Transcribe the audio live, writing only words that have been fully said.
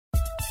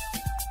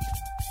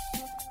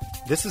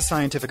This is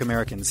Scientific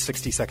American's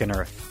 60-Second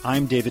Earth.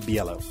 I'm David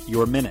Biello.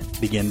 Your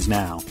minute begins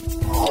now.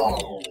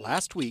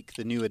 Last week,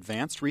 the new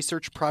Advanced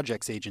Research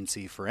Projects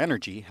Agency for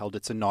Energy held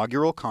its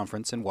inaugural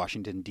conference in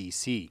Washington,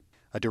 D.C.,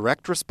 a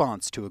direct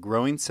response to a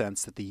growing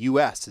sense that the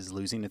U.S. is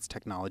losing its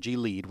technology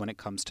lead when it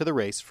comes to the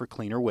race for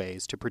cleaner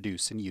ways to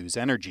produce and use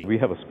energy. We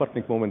have a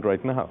Sputnik moment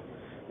right now,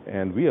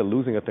 and we are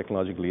losing our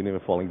technological lead and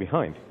we're falling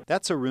behind.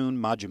 That's Arun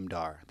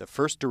Majumdar, the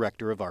first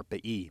director of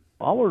ARPA-E.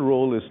 Our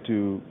role is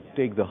to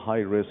take the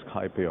high-risk,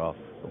 high-payoff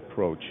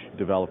approach,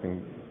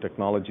 developing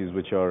technologies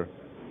which are,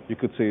 you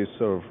could say,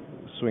 sort of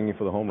swinging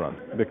for the home run,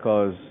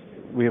 because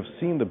we have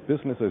seen the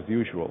business as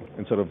usual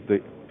and sort of the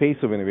pace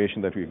of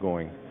innovation that we're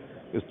going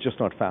is just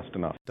not fast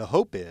enough. The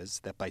hope is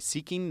that by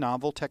seeking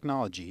novel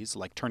technologies,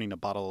 like turning a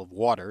bottle of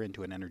water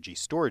into an energy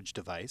storage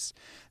device,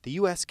 the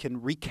U.S.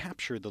 can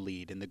recapture the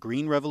lead in the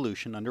green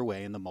revolution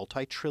underway in the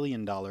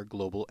multi-trillion-dollar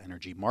global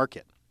energy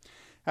market.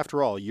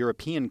 After all,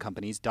 European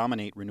companies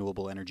dominate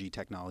renewable energy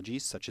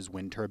technologies such as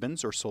wind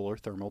turbines or solar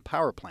thermal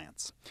power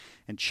plants.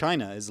 And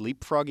China is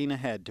leapfrogging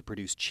ahead to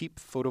produce cheap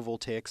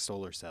photovoltaic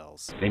solar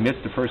cells. They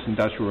missed the first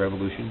industrial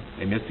revolution.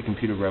 They missed the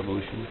computer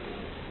revolution.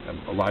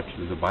 A lot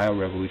to the bio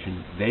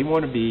revolution. They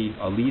want to be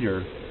a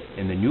leader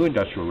in the new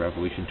industrial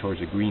revolution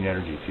towards a green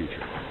energy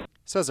future.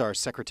 Says our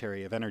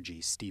Secretary of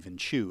Energy, Stephen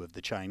Chu of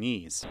the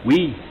Chinese.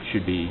 We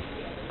should be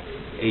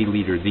a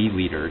leader, the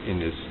leader in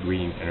this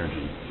green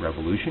energy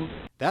revolution.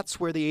 That's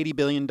where the $80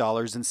 billion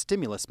in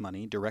stimulus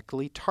money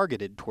directly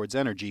targeted towards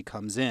energy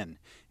comes in,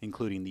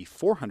 including the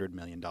 $400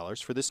 million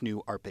for this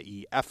new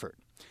ARPA-E effort,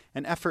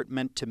 an effort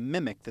meant to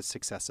mimic the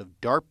success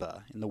of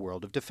DARPA in the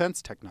world of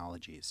defense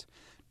technologies.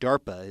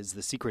 DARPA is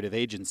the secretive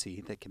agency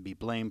that can be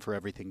blamed for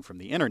everything from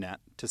the internet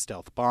to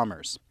stealth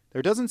bombers.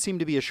 There doesn't seem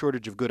to be a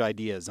shortage of good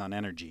ideas on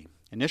energy.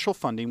 Initial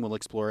funding will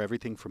explore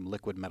everything from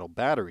liquid metal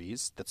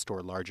batteries that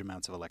store large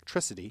amounts of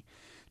electricity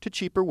to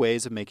cheaper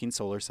ways of making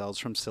solar cells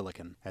from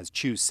silicon. As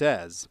Chu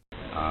says,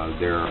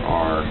 there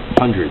are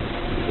hundreds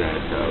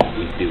that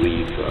we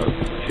believe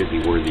should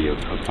be worthy of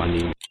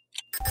funding.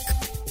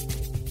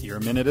 Your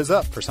minute is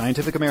up for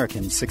Scientific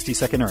American's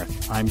 60-Second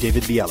Earth. I'm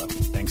David Biello.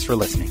 Thanks for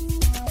listening.